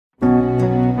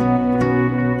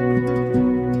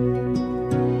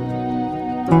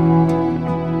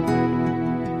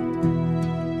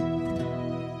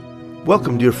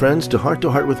Welcome, dear friends, to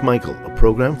Heart with Michael, a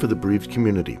program for the bereaved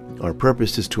community. Our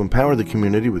purpose is to empower the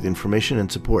community with information and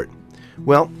support.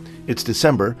 Well, it's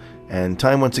December, and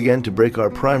time once again to break our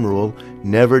prime rule,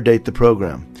 never date the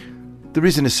program. The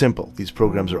reason is simple. These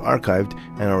programs are archived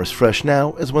and are as fresh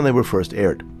now as when they were first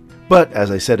aired. But,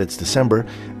 as I said, it's December,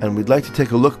 and we'd like to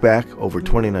take a look back over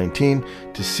 2019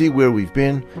 to see where we've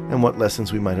been and what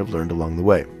lessons we might have learned along the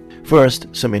way. First,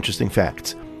 some interesting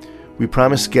facts. We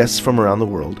promised guests from around the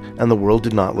world, and the world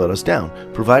did not let us down,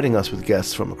 providing us with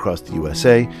guests from across the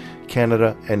USA,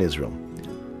 Canada, and Israel.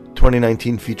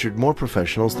 2019 featured more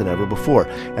professionals than ever before,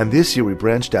 and this year we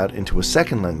branched out into a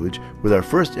second language with our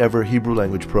first ever Hebrew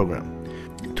language program.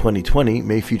 2020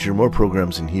 may feature more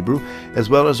programs in Hebrew, as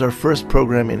well as our first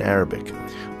program in Arabic.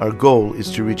 Our goal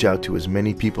is to reach out to as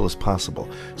many people as possible,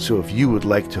 so if you would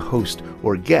like to host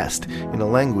or guest in a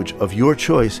language of your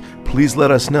choice, please let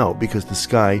us know, because the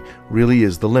sky really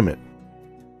is the limit.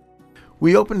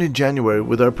 We opened in January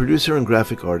with our producer and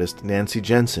graphic artist, Nancy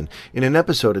Jensen, in an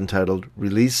episode entitled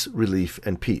Release, Relief,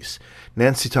 and Peace.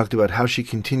 Nancy talked about how she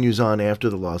continues on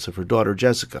after the loss of her daughter,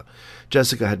 Jessica.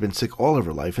 Jessica had been sick all of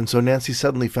her life, and so Nancy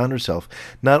suddenly found herself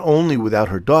not only without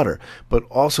her daughter, but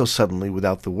also suddenly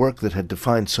without the work that had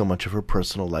defined so much of her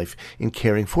personal life in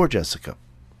caring for Jessica.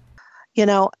 You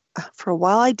know, for a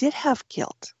while I did have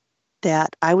guilt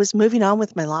that I was moving on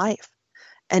with my life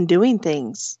and doing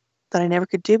things that I never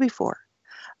could do before.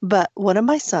 But one of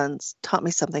my sons taught me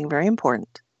something very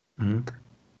important. Mm-hmm.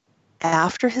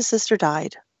 After his sister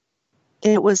died,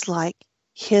 it was like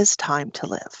his time to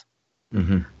live.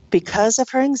 Mm-hmm. Because of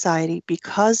her anxiety,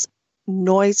 because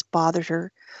noise bothered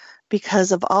her,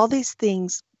 because of all these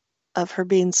things of her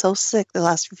being so sick the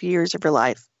last few years of her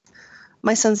life,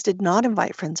 my sons did not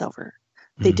invite friends over.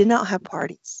 Mm-hmm. They did not have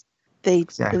parties.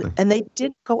 And they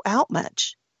didn't go out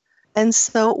much. And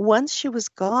so once she was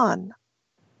gone,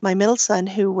 my middle son,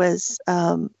 who was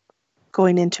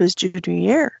going into his junior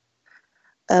year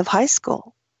of high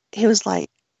school, he was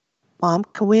like, "Mom,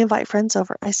 can we invite friends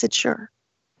over?" I said, "Sure."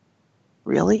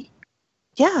 "Really?"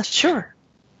 "Yeah, sure."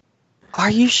 "Are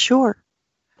you sure?"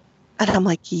 And I'm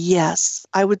like, "Yes,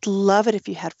 I would love it if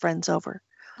you had friends over."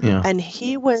 Yeah. And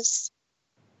he was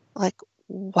like,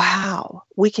 "Wow,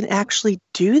 we can actually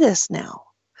do this now."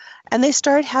 And they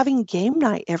started having game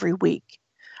night every week.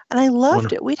 And I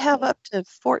loved it. We'd have up to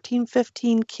 14,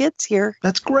 15 kids here.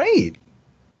 That's great.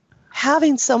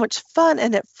 Having so much fun.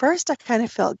 And at first I kind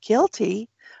of felt guilty.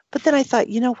 But then I thought,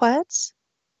 you know what?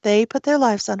 They put their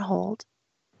lives on hold.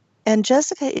 And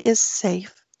Jessica is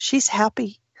safe. She's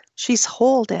happy. She's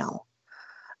whole now.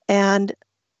 And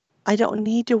I don't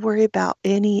need to worry about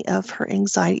any of her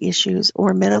anxiety issues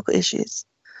or medical issues.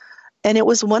 And it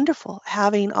was wonderful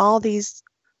having all the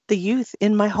youth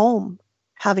in my home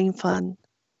having fun.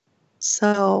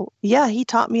 So, yeah, he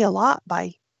taught me a lot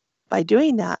by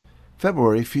doing that.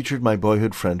 February featured my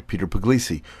boyhood friend Peter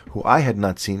Puglisi, who I had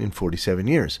not seen in 47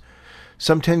 years.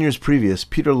 Some 10 years previous,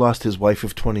 Peter lost his wife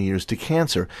of 20 years to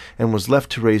cancer and was left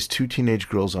to raise 2 teenage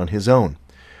girls on his own.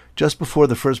 Just before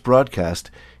the first broadcast,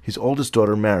 his oldest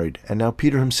daughter married, and now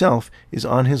Peter himself is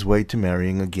on his way to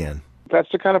marrying again.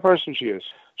 That's the kind of person she is.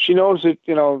 She knows that,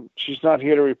 she's not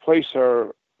here to replace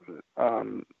her.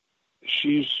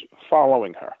 She's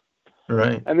following her.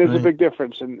 Right. And there's a big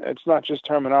difference, and it's not just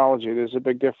terminology. There's a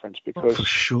big difference because, for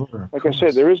sure, like I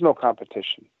said, there is no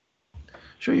competition.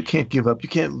 Sure, you can't give up. You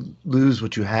can't lose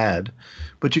what you had,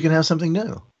 but you can have something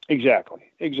new. Exactly.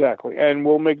 And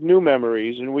we'll make new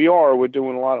memories, and we're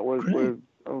doing a lot. We're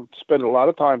spending a lot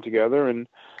of time together, and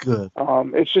good.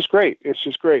 It's just great.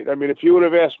 I mean, if you would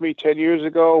have asked me 10 years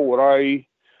ago, would I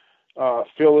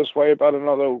feel this way about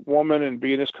another woman and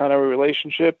be in this kind of a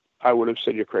relationship, I would have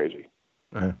said you're crazy.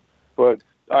 Right. But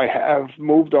I have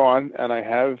moved on, and I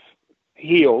have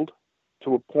healed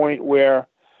to a point where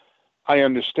I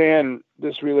understand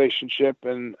this relationship,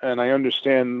 and I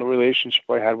understand the relationship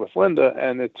I had with Linda,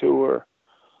 and the two are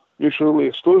mutually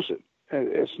exclusive.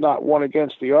 It's not one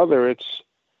against the other. It's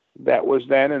that was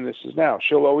then, and this is now.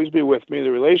 She'll always be with me. The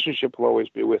relationship will always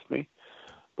be with me.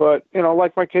 But,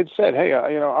 like my kids said, hey,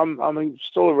 I'm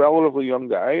still a relatively young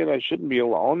guy, and I shouldn't be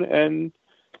alone, and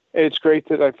it's great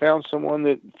that I found someone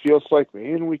that feels like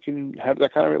me, and we can have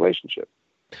that kind of relationship.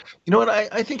 You know what?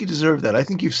 I think you deserve that. I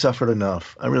think you've suffered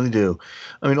enough. I really do.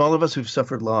 I mean, all of us who've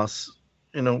suffered loss,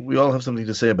 we all have something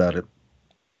to say about it.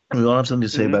 We all have something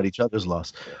to say about each other's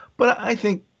loss. But I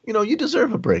think, you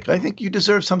deserve a break. I think you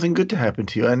deserve something good to happen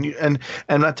to you. And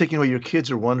not taking away, your kids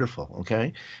are wonderful,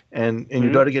 okay? And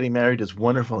your daughter getting married is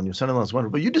wonderful, and your son-in-law is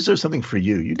wonderful. But you deserve something for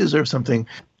you. You deserve something.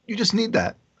 You just need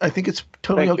that. I think it's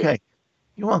totally okay.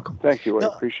 You're welcome. Thank you. I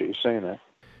appreciate you saying that.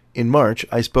 In March,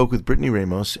 I spoke with Brittany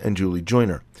Ramos and Julie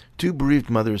Joyner, two bereaved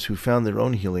mothers who found their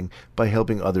own healing by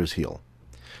helping others heal.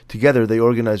 Together, they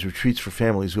organize retreats for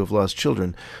families who have lost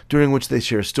children, during which they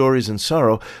share stories and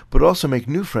sorrow, but also make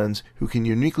new friends who can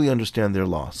uniquely understand their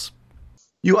loss.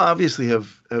 You obviously have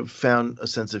found a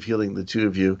sense of healing, the two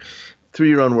of you, through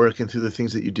your own work and through the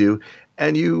things that you do,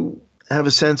 and you have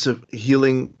a sense of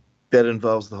healing that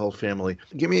involves the whole family.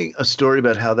 Give me a story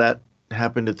about how that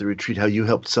happened at the retreat, how you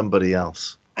helped somebody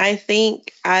else. I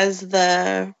think as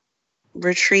the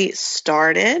retreat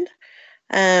started,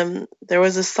 there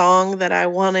was a song that I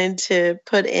wanted to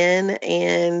put in,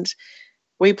 and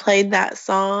we played that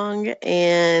song,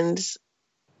 and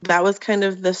that was kind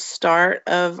of the start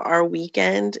of our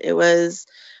weekend. It was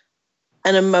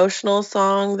an emotional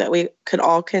song that we could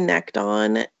all connect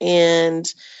on,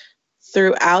 and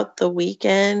throughout the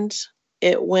weekend,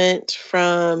 it went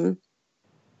from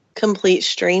complete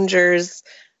strangers,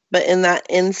 but in that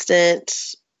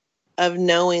instant of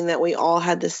knowing that we all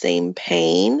had the same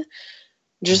pain,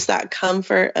 just that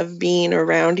comfort of being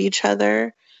around each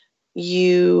other,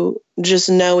 you just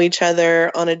know each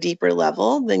other on a deeper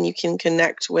level than you can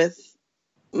connect with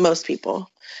most people.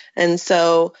 And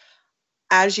so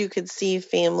as you could see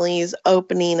families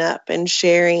opening up and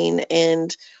sharing,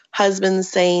 and husbands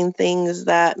saying things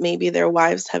that maybe their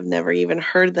wives have never even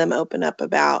heard them open up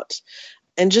about,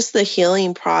 and just the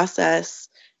healing process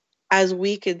as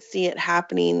we could see it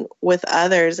happening with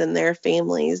others and their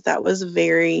families, that was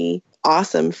very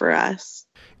awesome for us.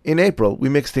 In April, we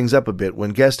mixed things up a bit when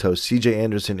guest host C.J.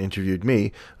 Anderson interviewed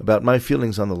me about my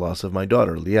feelings on the loss of my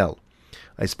daughter, Liel.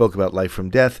 I spoke about life from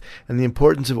death and the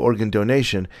importance of organ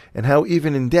donation, and how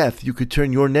even in death you could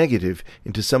turn your negative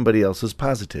into somebody else's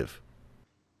positive.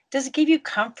 Does it give you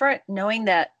comfort knowing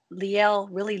that Liel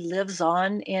really lives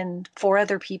on for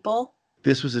other people?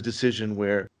 This was a decision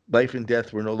where life and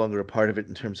death were no longer a part of it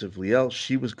in terms of Liel.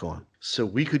 She was gone. So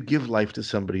we could give life to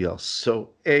somebody else.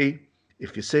 So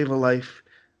if you save a life,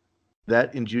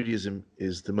 that in Judaism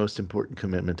is the most important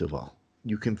commandment of all.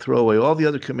 You can throw away all the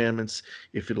other commandments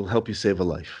if it'll help you save a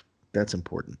life. That's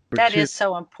important. That is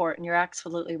so important. You're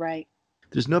absolutely right.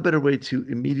 There's no better way to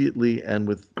immediately and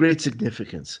with great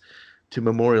significance to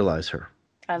memorialize her.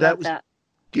 I love that.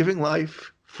 Giving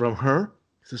life from her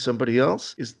to somebody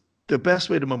else is the best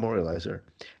way to memorialize her.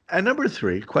 And number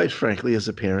 3, quite frankly, as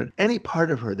a parent, any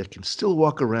part of her that can still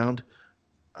walk around,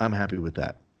 I'm happy with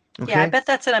that. Okay? Yeah, I bet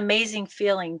that's an amazing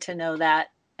feeling to know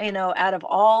that, out of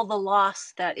all the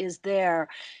loss that is there,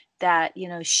 that,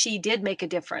 she did make a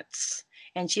difference.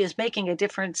 And she is making a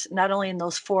difference not only in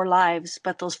those 4 lives,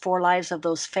 but those 4 lives of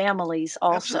those families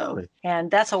also. Absolutely.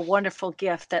 And that's a wonderful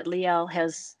gift that Liel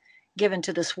has given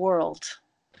to this world.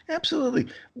 Absolutely.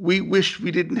 We wish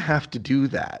we didn't have to do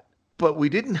that, but we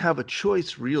didn't have a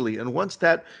choice really. And once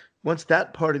that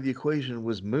part of the equation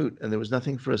was moot and there was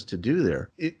nothing for us to do there,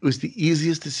 it was the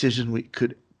easiest decision we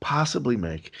could possibly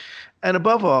make. And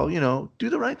above all, do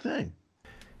the right thing.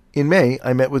 In May,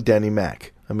 I met with Danny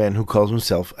Mack, a man who calls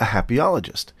himself a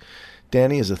happyologist.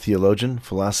 Danny is a theologian,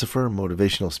 philosopher,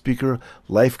 motivational speaker,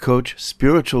 life coach,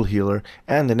 spiritual healer,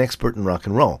 and an expert in rock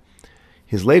and roll.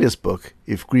 His latest book,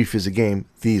 If Grief is a Game,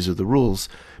 These Are the Rules,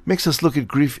 makes us look at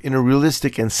grief in a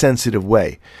realistic and sensitive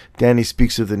way. Danny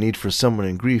speaks of the need for someone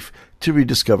in grief to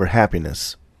rediscover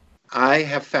happiness. I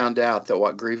have found out that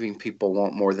what grieving people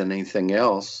want more than anything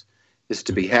else is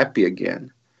to be happy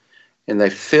again. And they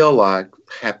feel like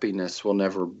happiness will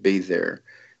never be there.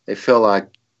 They feel like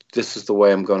this is the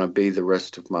way I'm going to be the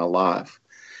rest of my life.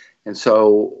 And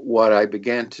so what I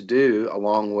began to do,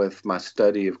 along with my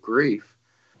study of grief,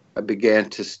 I began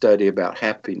to study about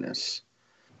happiness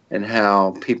and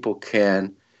how people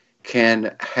can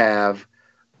have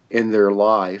in their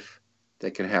life,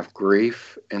 they can have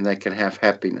grief and they can have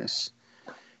happiness.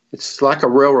 It's like a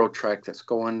railroad track that's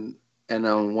going, and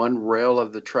on one rail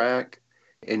of the track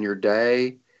in your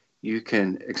day, you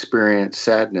can experience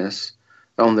sadness.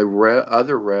 On the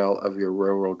other rail of your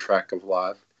railroad track of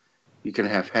life, you can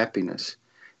have happiness.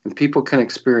 And people can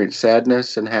experience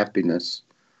sadness and happiness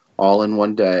all in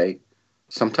one day,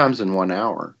 sometimes in 1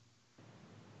 hour.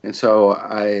 And so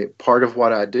part of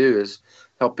what I do is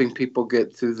helping people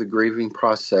get through the grieving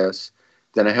process.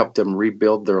 Then I help them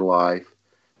rebuild their life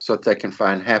so that they can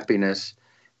find happiness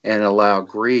and allow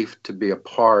grief to be a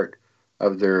part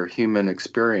of their human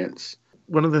experience.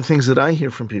 One of the things that I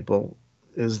hear from people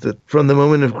is that from the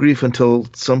moment of grief until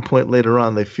some point later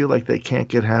on, they feel like they can't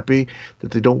get happy,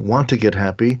 that they don't want to get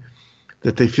happy,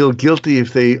 that they feel guilty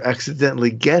if they accidentally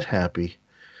get happy.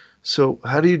 So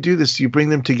how do you do this? Do you bring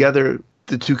them together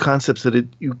the two concepts that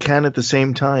you can at the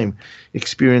same time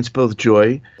experience both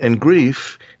joy and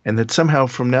grief, and that somehow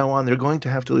from now on they're going to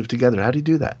have to live together. How do you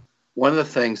do that? One of the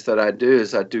things that I do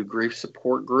is I do grief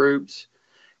support groups.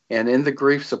 And in the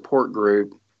grief support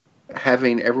group,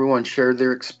 having everyone share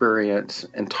their experience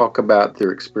and talk about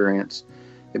their experience,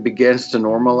 it begins to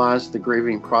normalize the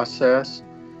grieving process.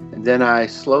 And then I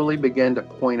slowly begin to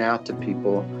point out to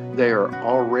people they are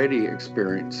already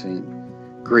experiencing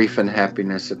grief and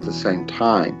happiness at the same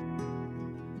time.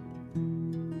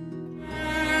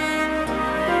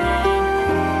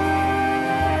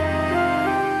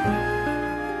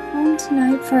 Home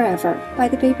Tonight Forever by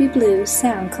the Baby Blue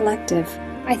Sound Collective.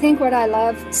 I think what I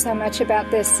love so much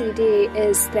about this CD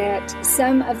is that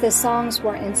some of the songs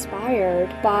were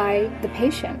inspired by the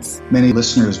patients. Many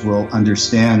listeners will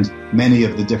understand many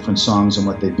of the different songs and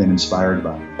what they've been inspired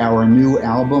by. Our new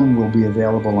album will be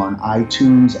available on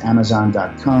iTunes,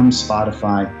 Amazon.com,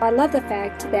 Spotify. I love the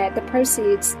fact that the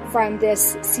proceeds from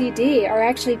this CD are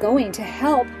actually going to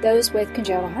help those with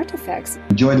congenital heart defects.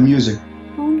 Enjoy the music.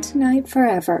 Home Tonight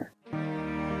Forever.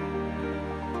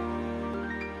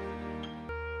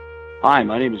 Hi,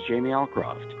 my name is Jamie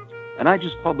Alcroft, and I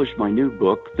just published my new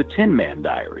book, The Tin Man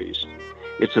Diaries.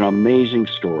 It's an amazing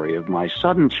story of my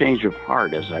sudden change of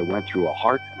heart as I went through a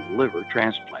heart and liver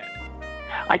transplant.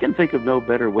 I can think of no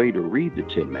better way to read The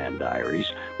Tin Man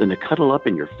Diaries than to cuddle up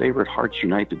in your favorite Hearts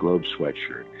Unite the Globe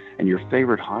sweatshirt and your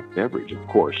favorite hot beverage, of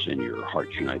course, in your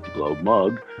Hearts Unite the Globe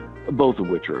mug, both of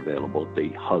which are available at the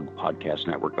Hug Podcast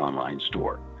Network online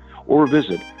store, or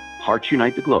visit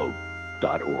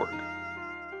heartsunitetheglobe.org.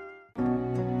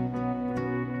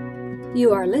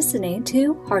 You are listening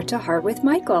to Heart to Heart with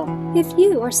Michael. If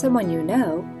you or someone you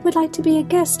know would like to be a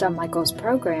guest on Michael's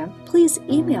program, please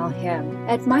email him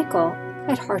at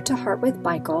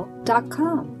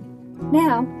michael@hearttoheartwithmichael.com.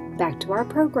 Now, back to our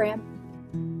program.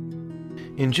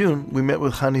 In June, we met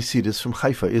with Chani Sidis from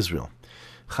Haifa, Israel.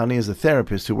 Chani is a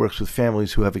therapist who works with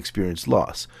families who have experienced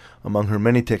loss. Among her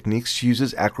many techniques, she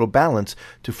uses acrobalance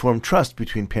to form trust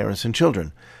between parents and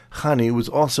children. Chani was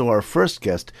also our first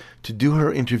guest to do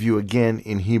her interview again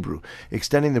in Hebrew,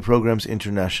 extending the program's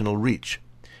international reach.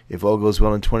 If all goes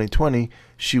well in 2020,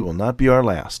 she will not be our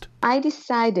last. I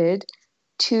decided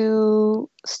to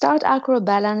start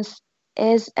acrobalance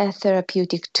as a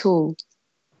therapeutic tool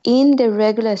in the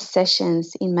regular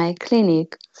sessions in my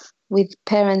clinic with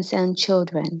parents and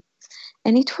children.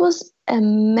 And it was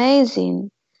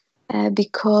amazing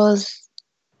because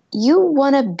you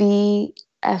want to be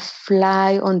a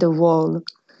fly on the wall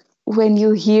when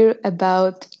you hear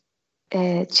about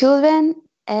children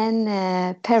and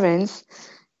parents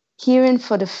hearing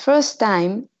for the first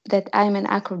time that I'm an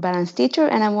acrobalance teacher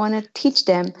and I want to teach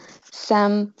them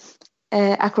some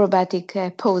acrobatic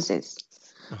poses.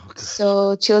 Okay.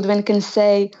 So children can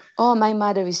say, "Oh, my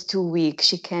mother is too weak,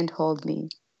 she can't hold me."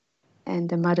 And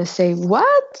the mother say,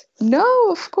 "What? No,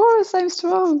 of course, I'm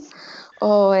strong."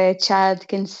 Or a child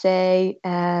can say,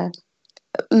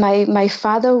 my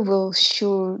father will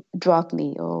sure drop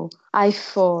me, or I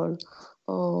fall,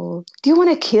 or do you want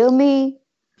to kill me?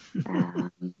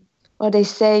 Or they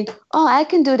say, "Oh, I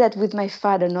can do that with my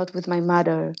father, not with my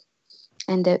mother."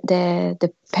 And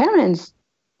the parents,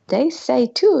 they say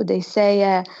too, they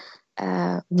say,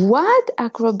 "What,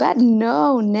 acrobat?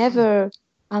 No, never.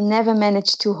 I'll never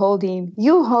manage to hold him.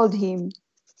 You hold him."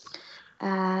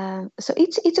 So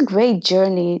it's a great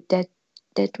journey that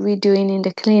we're doing in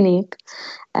the clinic,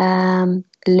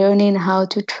 learning how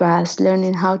to trust,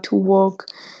 learning how to walk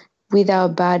with our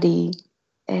body,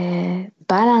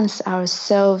 balance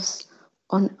ourselves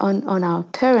on our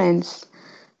parents.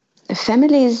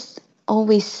 Families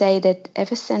always say that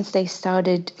ever since they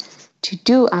started to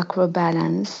do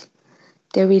acrobalance,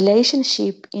 the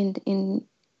relationship in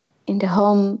the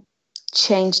home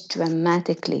changed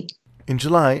dramatically. In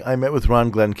July, I met with Ron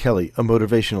Glenn Kelly, a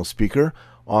motivational speaker,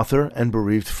 author, and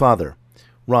bereaved father.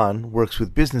 Ron works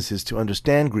with businesses to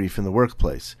understand grief in the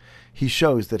workplace. He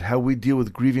shows that how we deal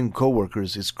with grieving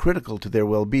coworkers is critical to their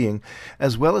well-being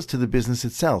as well as to the business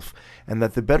itself, and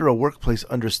that the better a workplace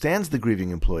understands the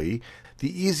grieving employee,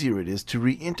 the easier it is to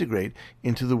reintegrate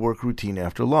into the work routine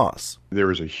after loss.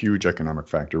 There is a huge economic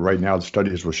factor. Right now, the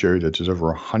studies will show you that there's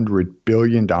over $100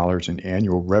 billion in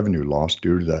annual revenue loss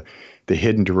due to the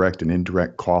hidden direct and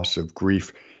indirect costs of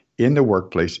grief in the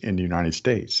workplace in the United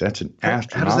States. That's an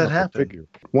astronomical figure.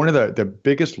 One of the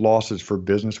biggest losses for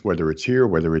business, whether it's here,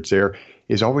 whether it's there,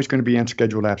 is always going to be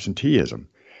unscheduled absenteeism.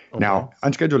 Okay. Now,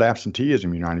 unscheduled absenteeism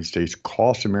in the United States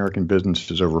costs American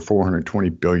businesses over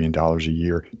 $420 billion a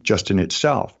year just in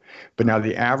itself. But now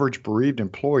the average bereaved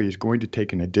employee is going to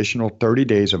take an additional 30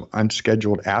 days of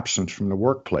unscheduled absence from the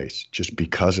workplace just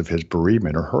because of his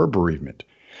bereavement or her bereavement.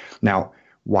 Now,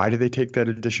 why do they take that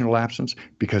additional absence?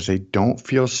 Because they don't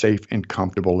feel safe and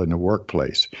comfortable in the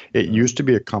workplace. It used to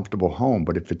be a comfortable home,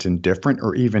 but if it's indifferent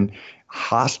or even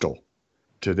hostile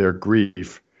to their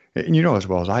grief, and you know as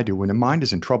well as I do, when the mind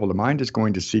is in trouble, the mind is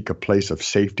going to seek a place of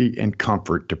safety and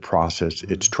comfort to process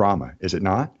its trauma, is it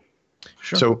not?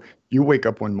 Sure. So you wake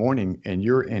up one morning and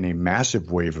you're in a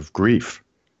massive wave of grief.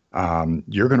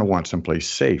 You're going to want someplace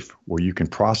safe where you can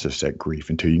process that grief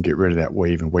until you can get rid of that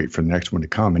wave and wait for the next one to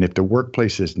come. And if the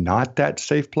workplace is not that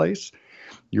safe place,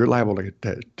 you're liable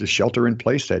to shelter in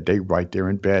place that day right there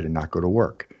in bed and not go to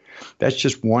work. That's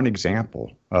just one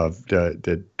example of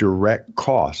the direct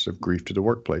costs of grief to the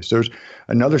workplace. There's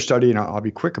another study, and I'll be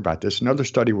quick about this, another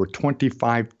study where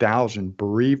 25,000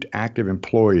 bereaved active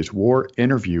employees were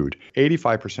interviewed.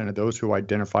 85% of those who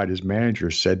identified as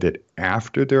managers said that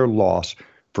after their loss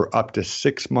for up to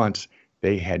 6 months,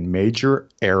 they had major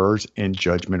errors in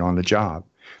judgment on the job.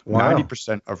 Wow.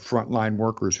 90% of frontline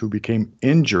workers who became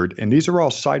injured, and these are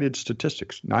all cited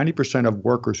statistics, 90% of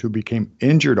workers who became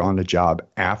injured on the job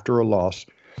after a loss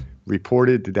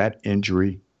reported that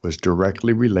injury was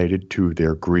directly related to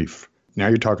their grief. Now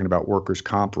you're talking about workers'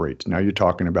 comp rates. Now you're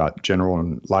talking about general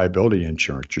and liability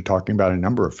insurance. You're talking about a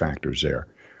number of factors there.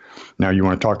 Now you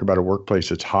want to talk about a workplace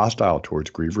that's hostile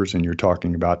towards grievers, and you're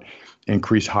talking about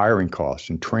increased hiring costs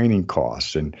and training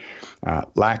costs and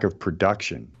lack of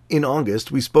production. In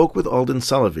August, we spoke with Alden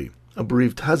Solovey, a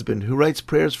bereaved husband who writes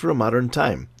prayers for a modern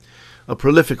time. A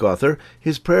prolific author,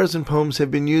 his prayers and poems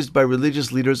have been used by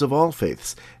religious leaders of all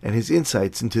faiths, and his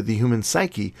insights into the human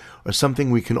psyche are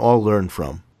something we can all learn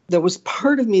from. There was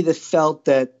part of me that felt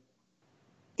that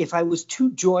if I was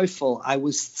too joyful, I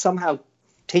was somehow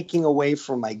taking away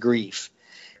from my grief.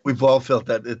 We've all felt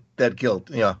that guilt,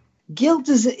 yeah. Guilt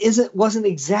wasn't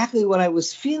exactly what I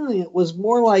was feeling. It was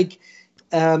more like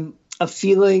a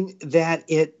feeling that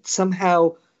it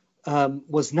somehow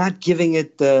was not giving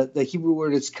it the Hebrew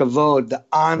word is kavod, the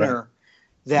honor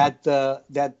that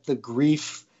the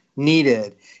grief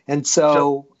needed. And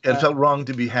so it felt wrong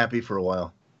to be happy for a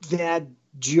while. That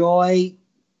joy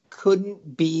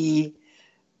couldn't be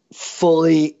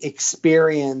fully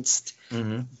experienced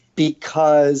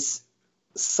because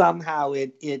somehow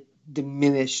it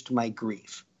diminished my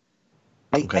grief.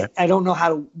 I don't know how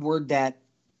to word that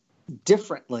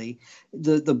differently.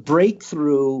 The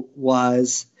breakthrough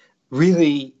was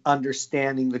really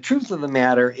understanding the truth of the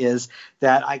matter is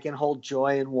that I can hold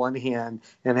joy in one hand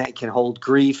and I can hold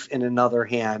grief in another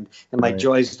hand, and my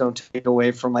joys don't take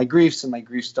away from my griefs and my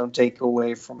griefs don't take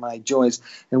away from my joys.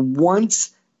 And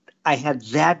once I had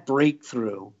that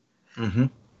breakthrough,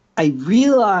 I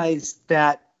realized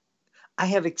that I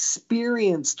have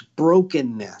experienced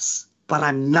brokenness, but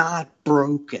I'm not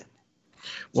broken.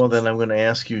 Well, then I'm going to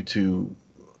ask you to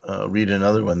read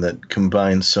another one that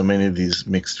combines so many of these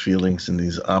mixed feelings and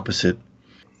these opposite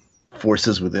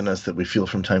forces within us that we feel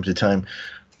from time to time.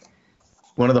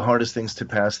 One of the hardest things to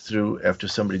pass through after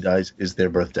somebody dies is their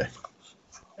birthday.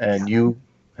 And you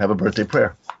have a birthday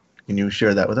prayer. Can you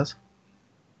share that with us?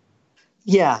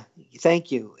 Yeah,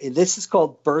 thank you. This is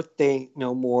called Birthday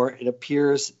No More. It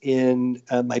appears in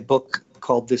my book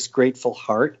called This Grateful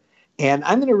Heart. And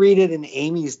I'm going to read it in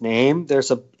Amy's name.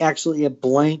 There's actually a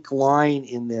blank line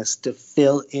in this to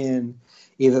fill in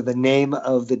either the name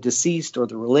of the deceased or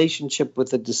the relationship with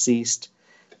the deceased.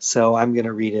 So I'm going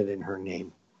to read it in her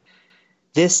name.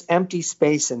 This empty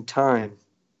space and time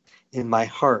in my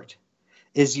heart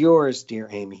is yours, dear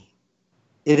Amy.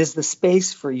 It is the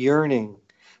space for yearning,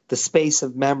 the space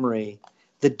of memory,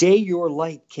 the day your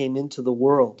light came into the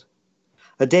world,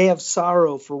 a day of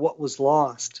sorrow for what was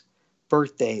lost,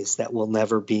 birthdays that will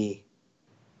never be.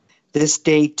 This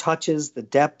day touches the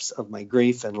depths of my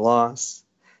grief and loss.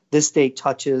 This day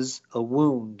touches a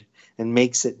wound and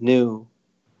makes it new.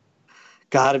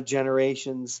 God of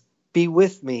generations, be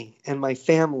with me and my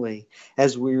family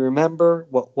as we remember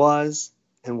what was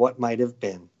and what might have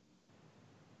been.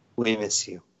 We miss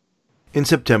you. In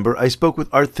September, I spoke with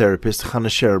art therapist Chana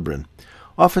Sherebrin.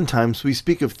 Oftentimes, we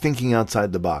speak of thinking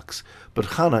outside the box, but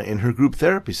Chana, in her group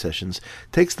therapy sessions,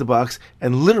 takes the box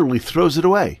and literally throws it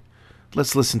away.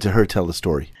 Let's listen to her tell the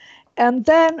story. And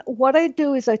then what I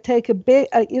do is I take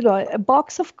a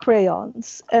box of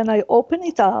crayons, and I open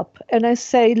it up, and I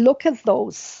say, look at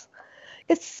those.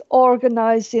 It's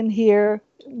organized in here,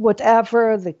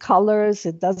 whatever, the colors,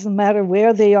 it doesn't matter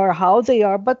where they are, how they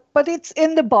are, but it's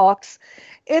in the box.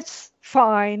 It's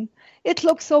fine. It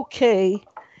looks okay.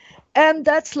 And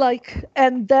that's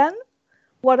and then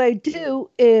what I do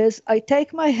is I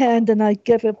take my hand and I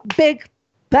give a big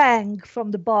bang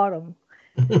from the bottom,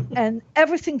 and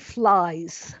everything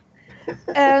flies.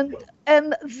 And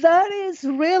that is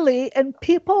really, and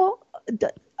people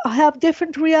have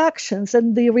different reactions,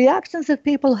 and the reactions that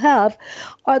people have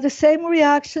are the same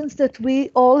reactions that we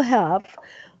all have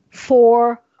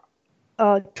for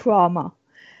trauma.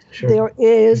 Sure. There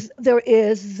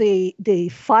is the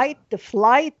fight, the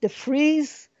flight, the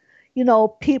freeze.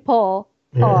 People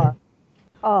are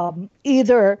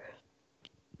either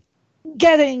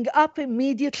getting up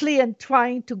immediately and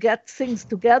trying to get things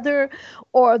together,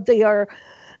 or they're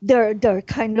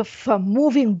kind of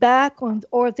moving back,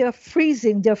 or they're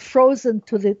freezing, they're frozen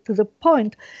to the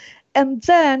point. And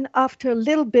then after a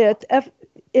little bit,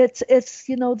 it's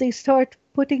they start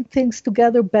putting things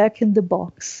together back in the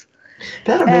box.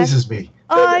 That amazes me.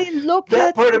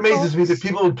 That part amazes me, that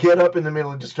people get up in the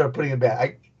middle and just start putting it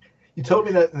back. You told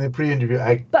me that in the pre-interview.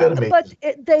 That amazes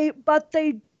me. But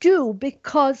they do,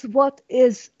 because what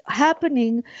is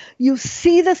happening, you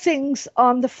see the things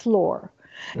on the floor,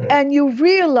 right, and you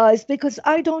realize, because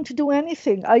I don't do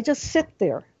anything, I just sit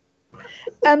there,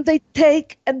 and they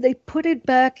take and they put it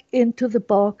back into the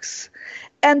box.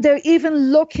 And they're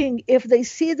even looking, if they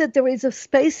see that there is a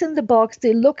space in the box,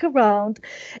 they look around.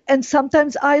 And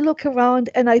sometimes I look around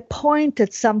and I point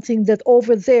at something that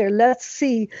over there, let's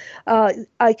see,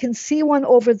 I can see one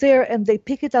over there, and they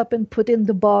pick it up and put in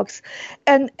the box.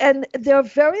 And they're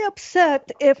very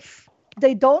upset if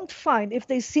they don't find, if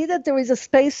they see that there is a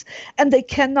space and they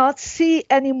cannot see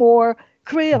any more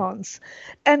crayons.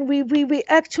 And we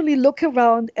actually look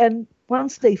around, and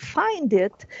once they find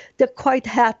it, they're quite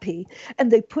happy,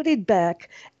 and they put it back,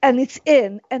 and it's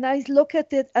in. And I look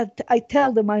at it, and I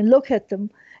tell them, I look at them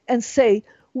and say,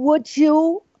 would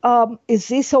you, is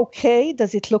this okay?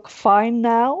 Does it look fine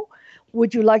now?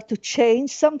 Would you like to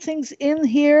change some things in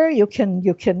here? You can,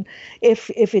 if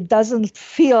it doesn't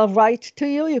feel right to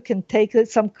you, you can take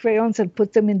some crayons and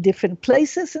put them in different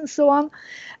places and so on.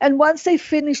 And once they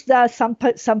finish that, some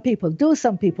people do,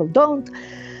 some people don't.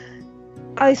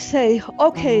 I say,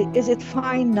 okay, is it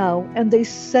fine now? And they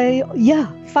say,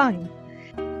 yeah, fine.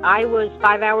 I was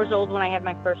 5 hours old when I had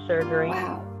my first surgery.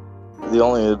 Wow. The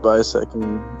only advice I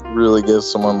can really give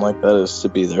someone like that is to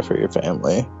be there for your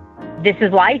family. This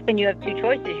is life, and you have two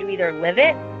choices. You either live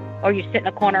it, or you sit in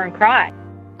a corner and cry.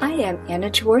 I am Anna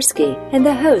Jaworski, and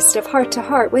the host of Heart to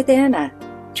Heart with Anna.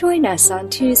 Join us on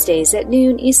Tuesdays at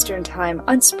noon Eastern Time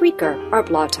on Spreaker, our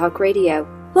Blog Talk Radio.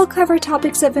 We'll cover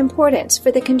topics of importance for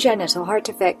the congenital heart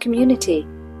defect community.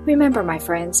 Remember, my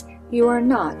friends, you are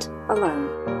not alone.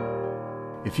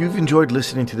 If you've enjoyed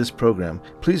listening to this program,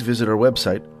 please visit our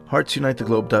website,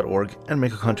 heartsunitetheglobe.org, and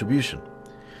make a contribution.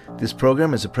 This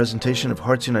program is a presentation of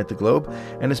Hearts Unite the Globe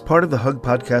and is part of the Hug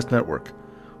Podcast Network.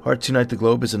 Hearts Unite the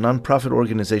Globe is a non-profit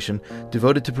organization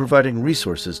devoted to providing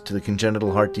resources to the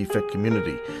congenital heart defect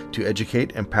community to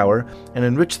educate, empower, and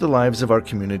enrich the lives of our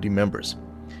community members.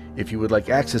 If you would like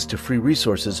access to free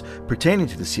resources pertaining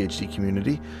to the CHD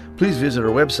community, please visit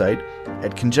our website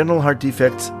at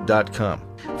congenitalheartdefects.com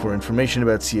for information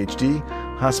about CHD,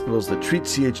 hospitals that treat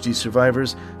CHD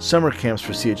survivors, summer camps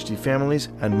for CHD families,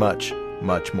 and much,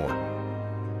 much more.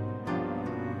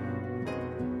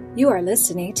 You are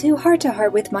listening to Heart to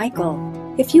Heart with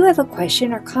Michael. If you have a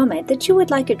question or comment that you would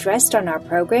like addressed on our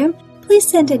program, please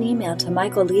send an email to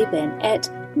Michael Lieben at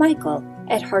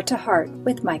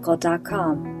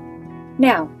michael@hearttoheartwithmichael.com.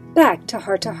 Now, back to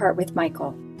Heart with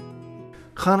Michael.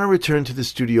 Chana returned to the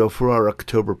studio for our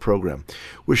October program,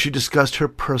 where she discussed her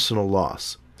personal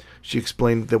loss. She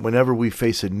explained that whenever we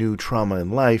face a new trauma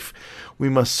in life, we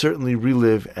must certainly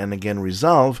relive and again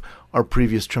resolve our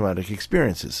previous traumatic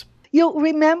experiences. You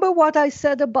remember what I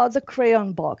said about the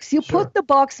crayon box. You put the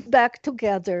box back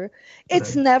together.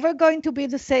 It's never going to be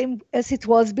the same as it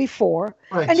was before.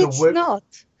 Right. And so it's not.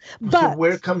 But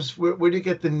where do you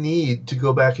get the need to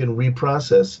go back and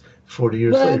reprocess 40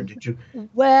 years later? Did you?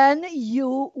 When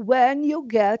you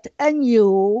get a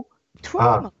new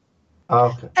trauma.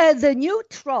 Okay. And the new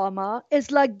trauma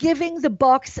is like giving the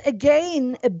box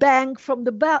again a bang from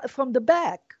the back.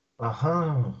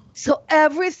 So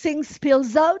everything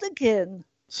spills out again.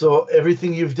 So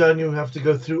everything you've done, you have to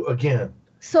go through again.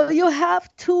 So you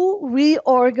have to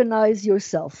reorganize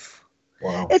yourself.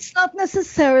 Wow. It's not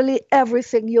necessarily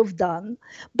everything you've done,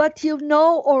 but you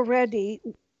know already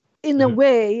in a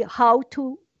way how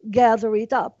to gather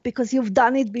it up because you've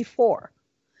done it before.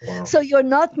 Wow. So you're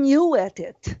not new at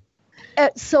it.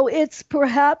 So it's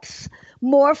perhaps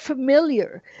more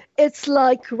familiar. It's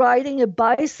like riding a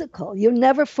bicycle. You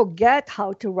never forget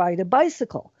how to ride a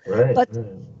bicycle. Right. But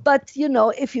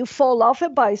if you fall off a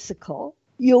bicycle,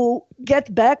 you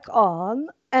get back on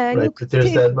and right, you but there's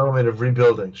continue. that moment of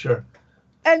rebuilding, sure.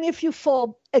 And if you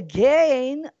fall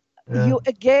again, you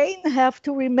again have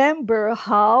to remember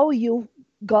how you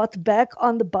got back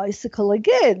on the bicycle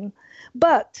again.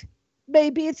 But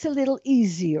maybe it's a little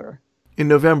easier. In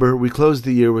November, we closed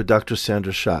the year with Dr.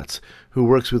 Sandra Schatz, who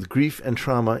works with grief and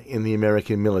trauma in the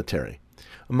American military.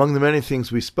 Among the many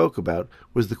things we spoke about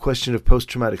was the question of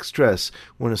post-traumatic stress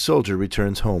when a soldier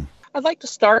returns home. I'd like to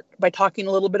start by talking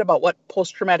a little bit about what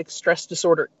post-traumatic stress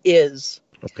disorder is.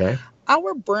 Okay.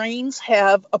 Our brains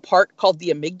have a part called the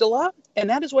amygdala, and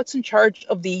that is what's in charge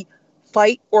of the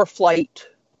fight or flight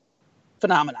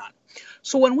phenomenon.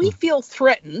 So when we feel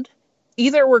threatened,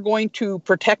 either we're going to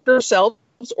protect ourselves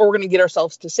or we're going to get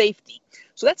ourselves to safety.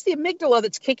 So that's the amygdala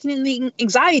that's kicking in the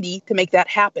anxiety to make that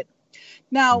happen.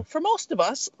 Now, for most of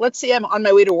us, let's say I'm on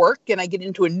my way to work and I get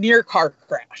into a near car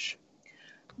crash.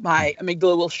 My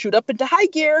amygdala will shoot up into high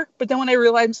gear, but then when I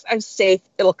realize I'm safe,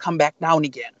 it'll come back down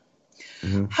again.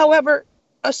 Mm-hmm. However,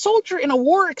 a soldier in a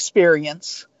war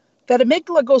experience, that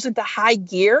amygdala goes into high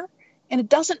gear and it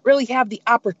doesn't really have the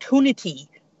opportunity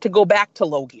to go back to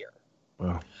low gear.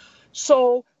 Wow.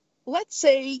 So let's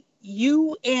say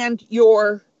you and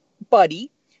your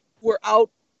buddy were out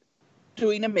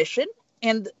doing a mission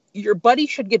and your buddy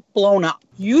should get blown up.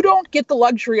 You don't get the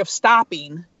luxury of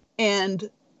stopping and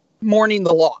mourning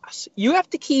the loss. You have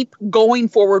to keep going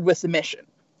forward with the mission.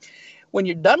 When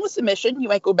you're done with the mission, you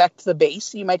might go back to the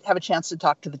base. You might have a chance to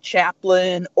talk to the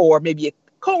chaplain or maybe a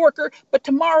coworker, but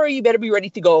tomorrow you better be ready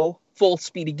to go full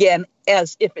speed again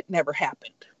as if it never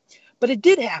happened. But it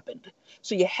did happen.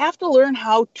 So you have to learn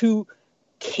how to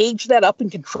cage that up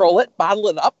and control it, bottle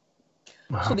it up,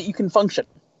 so that you can function.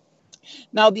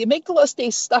 Now, the amygdala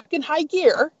stays stuck in high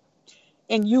gear,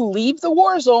 and you leave the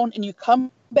war zone and you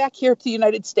come back here to the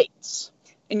United States.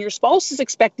 And your spouse is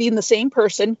expecting the same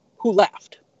person who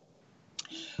left.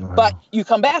 But you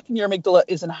come back and your amygdala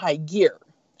is in high gear.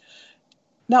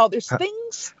 Now, there's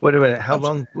things... Wait a minute. How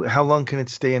long can it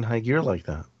stay in high gear like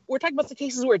that? We're talking about the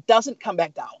cases where it doesn't come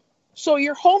back down. So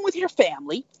you're home with your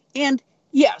family, and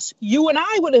yes, you and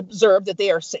I would observe that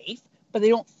they are safe, but they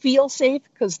don't feel safe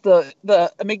because the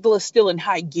amygdala is still in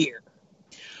high gear.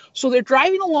 So they're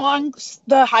driving along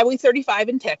the Highway 35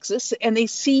 in Texas, and they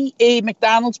see a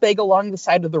McDonald's bag along the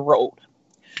side of the road.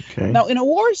 Okay. Now, in a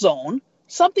war zone,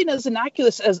 something as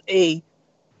innocuous as a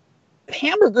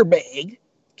hamburger bag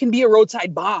can be a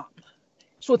roadside bomb.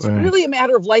 So it's really a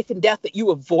matter of life and death that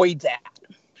you avoid that.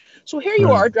 So here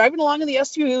you are driving along in the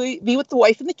SUV with the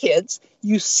wife and the kids.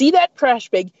 You see that trash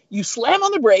bag. You slam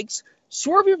on the brakes,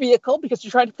 swerve your vehicle because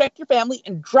you're trying to protect your family,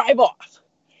 and drive off.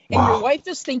 And your wife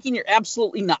is thinking you're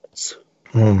absolutely nuts.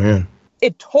 Oh, man.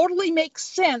 It totally makes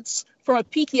sense from a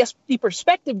PTSD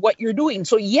perspective what you're doing.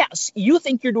 So, yes, you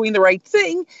think you're doing the right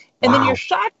thing. And then you're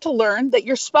shocked to learn that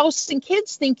your spouse and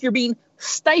kids think you're being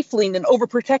stifling and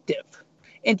overprotective.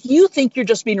 And you think you're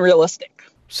just being realistic.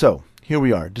 So, here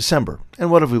we are, December,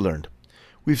 and what have we learned?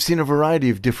 We've seen a variety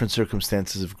of different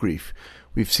circumstances of grief.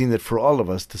 We've seen that for all of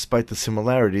us, despite the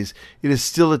similarities, it is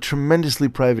still a tremendously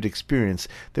private experience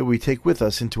that we take with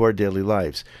us into our daily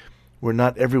lives, where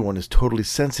not everyone is totally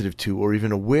sensitive to or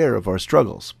even aware of our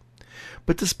struggles.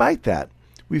 But despite that,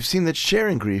 we've seen that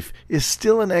sharing grief is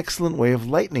still an excellent way of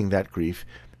lightening that grief,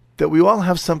 that we all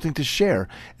have something to share,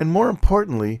 and more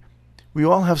importantly, we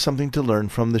all have something to learn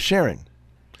from the sharing.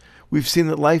 We've seen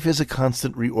that life is a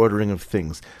constant reordering of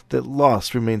things, that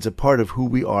loss remains a part of who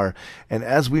we are, and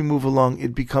as we move along,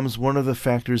 it becomes one of the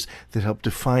factors that help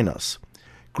define us.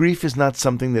 Grief is not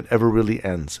something that ever really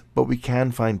ends, but we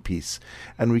can find peace,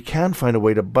 and we can find a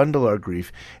way to bundle our grief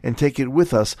and take it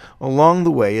with us along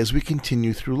the way as we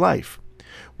continue through life.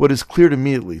 What is clear to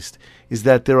me, at least, is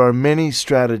that there are many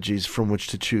strategies from which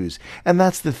to choose. And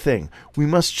that's the thing. We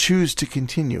must choose to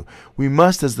continue. We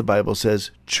must, as the Bible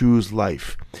says, choose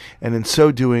life. And in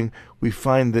so doing, we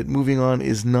find that moving on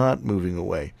is not moving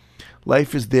away.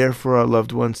 Life is there for our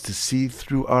loved ones to see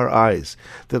through our eyes,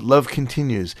 that love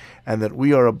continues, and that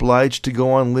we are obliged to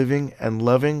go on living and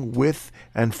loving with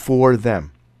and for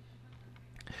them.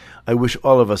 I wish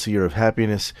all of us a year of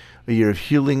happiness, a year of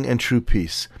healing and true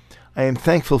peace. I am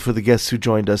thankful for the guests who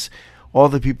joined us, all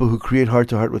the people who create Heart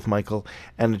to Heart with Michael,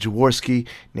 Anna Jaworski,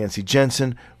 Nancy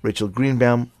Jensen, Rachel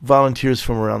Greenbaum, volunteers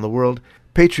from around the world,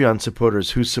 Patreon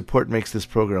supporters whose support makes this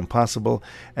program possible,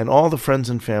 and all the friends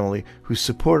and family who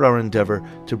support our endeavor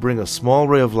to bring a small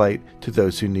ray of light to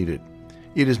those who need it.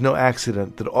 It is no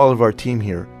accident that all of our team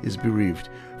here is bereaved,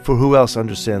 for who else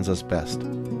understands us best?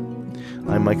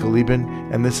 I'm Michael Lieben,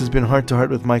 and this has been Heart to Heart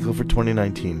with Michael for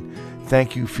 2019.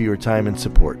 Thank you for your time and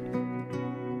support.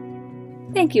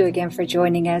 Thank you again for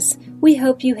joining us. We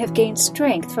hope you have gained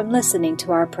strength from listening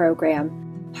to our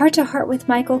program. Heart to Heart with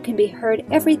Michael can be heard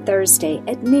every Thursday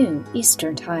at noon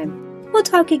Eastern Time. We'll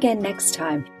talk again next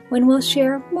time when we'll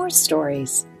share more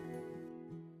stories.